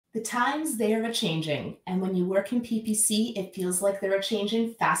The times, they are a-changing, and when you work in PPC, it feels like they're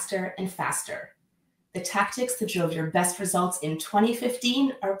a-changing faster and faster. The tactics that drove your best results in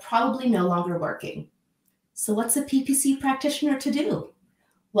 2015 are probably no longer working. So what's a PPC practitioner to do?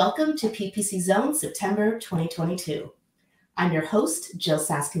 Welcome to ppc.zone September 2022. I'm your host, Jill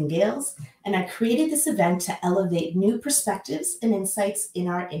Saskin-Gales, and I created this event to elevate new perspectives and insights in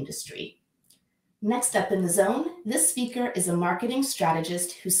our industry. Next up in the zone, this speaker is a marketing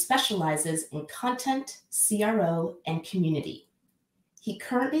strategist who specializes in content, CRO, and community. He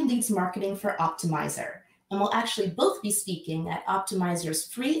currently leads marketing for Optmyzr, and will actually both be speaking at Optmyzr's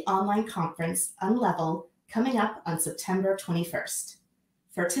free online conference, Unlevel, coming up on September 21st.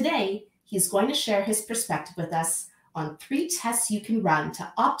 For today, he's going to share his perspective with us on 3 tests you can run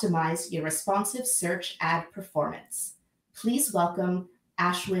to optimize your responsive search ad performance. Please welcome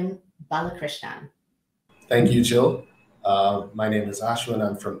Ashwin Balakrishnan. Thank you, Jill. My name is Ashwin.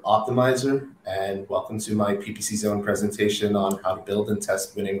 I'm from Optmyzr, and welcome to my PPC Zone presentation on how to build and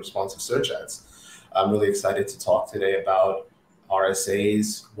test winning responsive search ads. I'm really excited to talk today about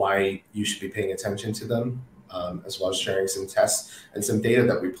RSAs, why you should be paying attention to them, as well as sharing some tests and some data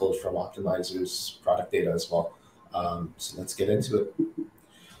that we pulled from Optmyzr's product data as well. So let's get into it.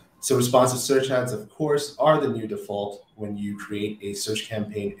 So responsive search ads, of course, are the new default when you create a search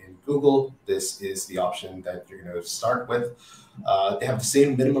campaign in Google. This is the option that you're going to start with. They have the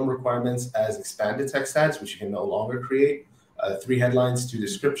same minimum requirements as expanded text ads, which you can no longer create. 3 headlines, 2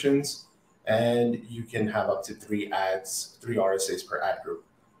 descriptions, and you can have up to 3 RSAs per ad group.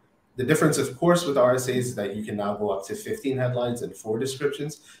 The difference, of course, with RSAs is that you can now go up to 15 headlines and 4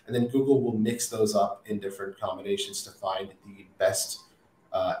 descriptions, and then Google will mix those up in different combinations to find the best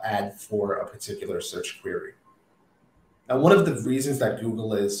ad for a particular search query. Now, one of the reasons that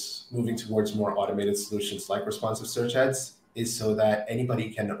Google is moving towards more automated solutions like responsive search ads is so that anybody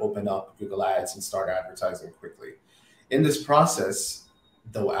can open up Google Ads and start advertising quickly. In this process,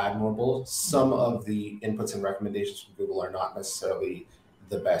 though admirable, some of the inputs and recommendations from Google are not necessarily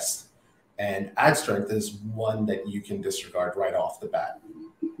the best. And ad strength is one that you can disregard right off the bat.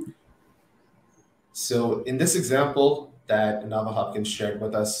 So in this example that Nava Hopkins shared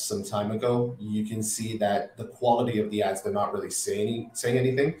with us some time ago, you can see that the quality of the ads, they're not really saying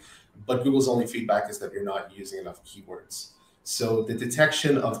anything, but Google's only feedback is that you're not using enough keywords. So the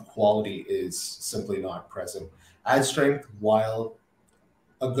detection of quality is simply not present. Ad strength, while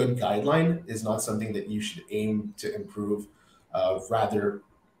a good guideline, is not something that you should aim to improve. Rather,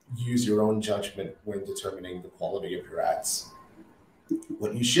 use your own judgment when determining the quality of your ads.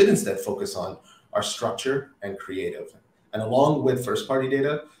 What you should instead focus on are structure and creative. And along with first-party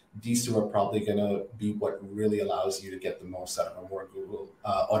data, these 2 are probably going to be what really allows you to get the most out of a more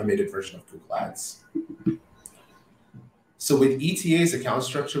automated version of Google Ads. So with ETA's account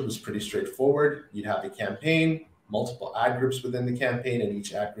structure was pretty straightforward. You'd have a campaign, multiple ad groups within the campaign, and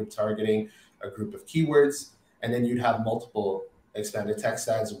each ad group targeting a group of keywords. And then you'd have multiple expanded text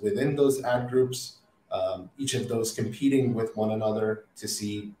ads within those ad groups, each of those competing with one another to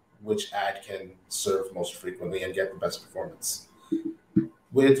see which ad can serve most frequently and get the best performance.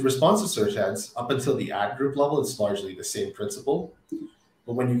 With responsive search ads, up until the ad group level, it's largely the same principle.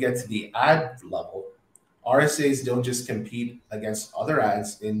 But when you get to the ad level, RSAs don't just compete against other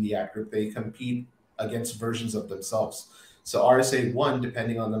ads in the ad group, they compete against versions of themselves. So RSA 1,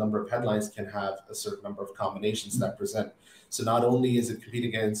 depending on the number of headlines, can have a certain number of combinations that present. So not only is it competing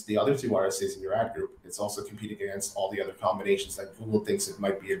against the other 2 RSAs in your ad group, it's also competing against all the other combinations that Google thinks it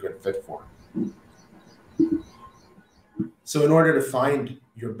might be a good fit for. So in order to find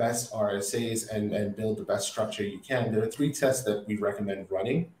your best RSAs and build the best structure you can, there are 3 tests that we recommend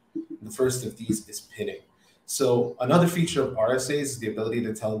running. The first of these is pinning. So another feature of RSAs is the ability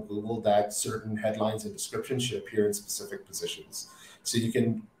to tell Google that certain headlines and descriptions should appear in specific positions. So you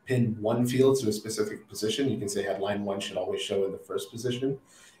can pin one field to a specific position. You can say headline 1 should always show in the first position.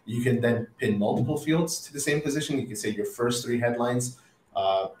 You can then pin multiple fields to the same position. You can say your first 3 headlines,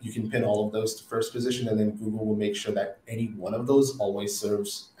 you can pin all of those to first position, and then Google will make sure that any one of those always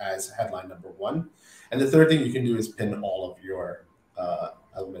serves as headline number 1. And the third thing you can do is pin all of your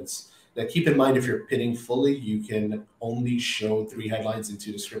elements. Now, keep in mind, if you're pinning fully, you can only show 3 headlines and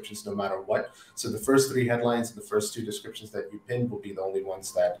 2 descriptions no matter what. So the first 3 headlines and the first 2 descriptions that you pin will be the only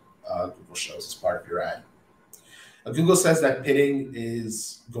ones that Google shows as part of your ad. Now, Google says that pinning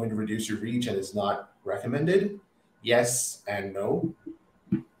is going to reduce your reach and is not recommended. Yes and no.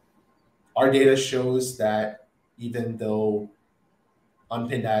 Our data shows that even though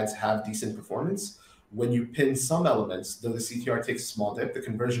unpinned ads have decent performance, when you pin some elements, though the CTR takes a small dip, the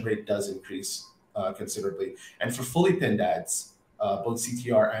conversion rate does increase considerably. And for fully pinned ads, both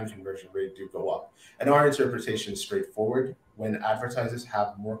CTR and conversion rate do go up. And our interpretation is straightforward. When advertisers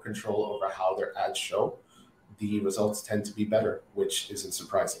have more control over how their ads show, the results tend to be better, which isn't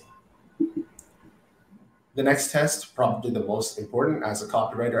surprising. The next test, probably the most important, as a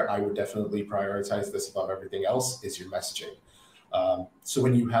copywriter, I would definitely prioritize this above everything else, is your messaging. So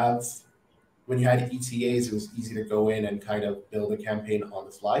when you had ETAs, it was easy to go in and kind of build a campaign on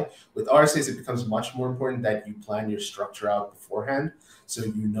the fly. With RSAs, it becomes much more important that you plan your structure out beforehand so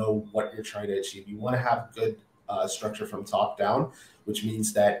you know what you're trying to achieve. You want to have good structure from top down, which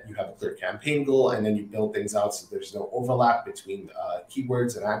means that you have a clear campaign goal and then you build things out so there's no overlap between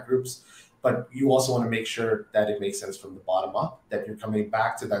keywords and ad groups. But you also want to make sure that it makes sense from the bottom up, that you're coming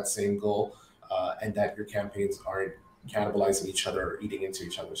back to that same goal and that your campaigns aren't cannibalizing each other or eating into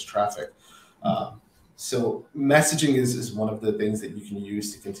each other's traffic. So messaging is one of the things that you can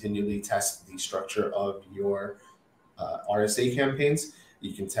use to continually test the structure of your RSA campaigns.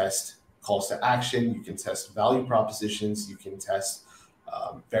 You can test calls to action, you can test value propositions, you can test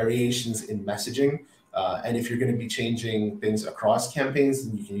variations in messaging. And if you're going to be changing things across campaigns,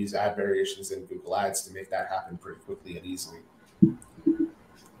 then you can use ad variations in Google Ads to make that happen pretty quickly and easily.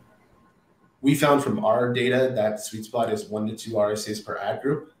 We found from our data that the sweet spot is 1 to 2 RSAs per ad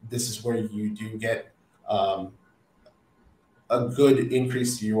group. This is where you do get a good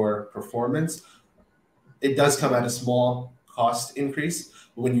increase to your performance. It does come at a small cost increase,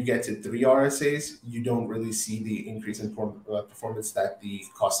 but when you get to 3 RSAs, you don't really see the increase in performance that the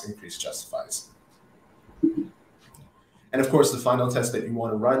cost increase justifies. And of course, the final test that you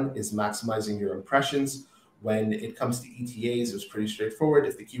want to run is maximizing your impressions. When it comes to ETAs, it was pretty straightforward.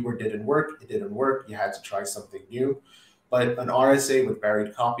 If the keyword didn't work, it didn't work. You had to try something new. But an RSA with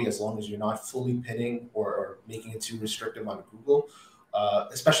buried copy, as long as you're not fully pinning or making it too restrictive on Google,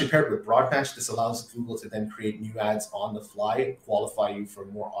 especially paired with broad match, this allows Google to then create new ads on the fly, qualify you for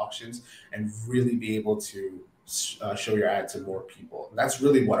more auctions, and really be able to show your ad to more people. And that's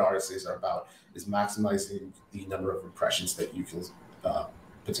really what RSAs are about, is maximizing the number of impressions that you can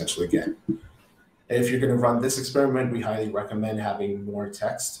potentially get. And if you're going to run this experiment, we highly recommend having more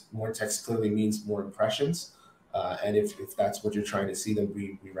text. More text clearly means more impressions. And if that's what you're trying to see, then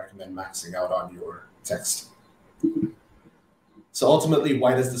we recommend maxing out on your text. So ultimately,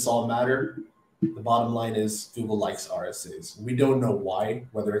 why does this all matter? The bottom line is Google likes RSAs. We don't know why,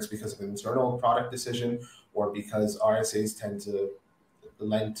 whether it's because of an internal product decision or because RSAs tend to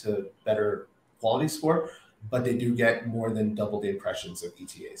lend to better quality score, but they do get more than double the impressions of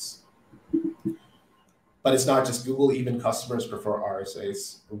ETAs. But it's not just Google, even customers prefer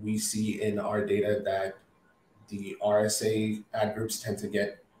RSAs. We see in our data that the RSA ad groups tend to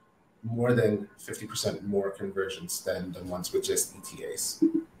get more than 50% more conversions than the ones with just ETAs.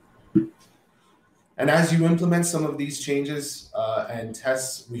 And as you implement some of these changes and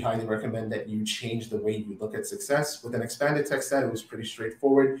tests, we highly recommend that you change the way you look at success. With an expanded text ad, it was pretty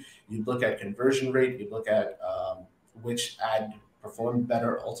straightforward. You'd look at conversion rate, you'd look at which ad performed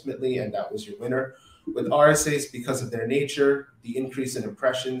better ultimately, and that was your winner. With RSAs, because of their nature, the increase in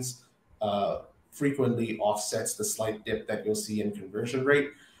impressions frequently offsets the slight dip that you'll see in conversion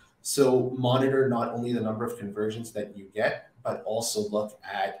rate. So monitor not only the number of conversions that you get, but also look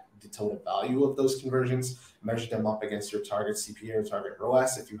at the total value of those conversions, measure them up against your target CPA or target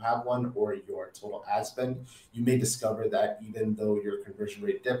ROAS if you have one, or your total ad spend. You may discover that even though your conversion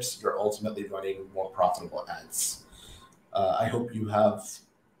rate dips, you're ultimately running more profitable ads. I hope you have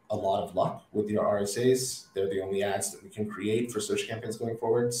a lot of luck with your RSAs. They're the only ads that we can create for search campaigns going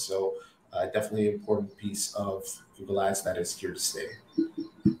forward. So definitely an important piece of Google Ads that is here to stay.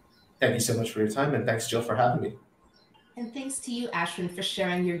 Thank you so much for your time, and thanks, Jill, for having me. And thanks to you, Ashwin, for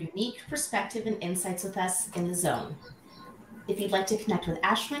sharing your unique perspective and insights with us in the Zone. If you'd like to connect with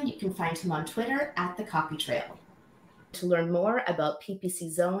Ashwin, you can find him on Twitter @thecopytrail. To learn more about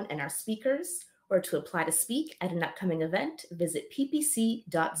PPC Zone and our speakers, or to apply to speak at an upcoming event, visit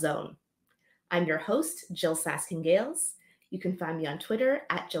ppc.zone. I'm your host, Jill Saskin-Gales. You can find me on Twitter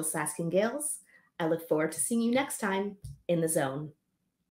 @JillSaskin-Gales. I look forward to seeing you next time in the Zone.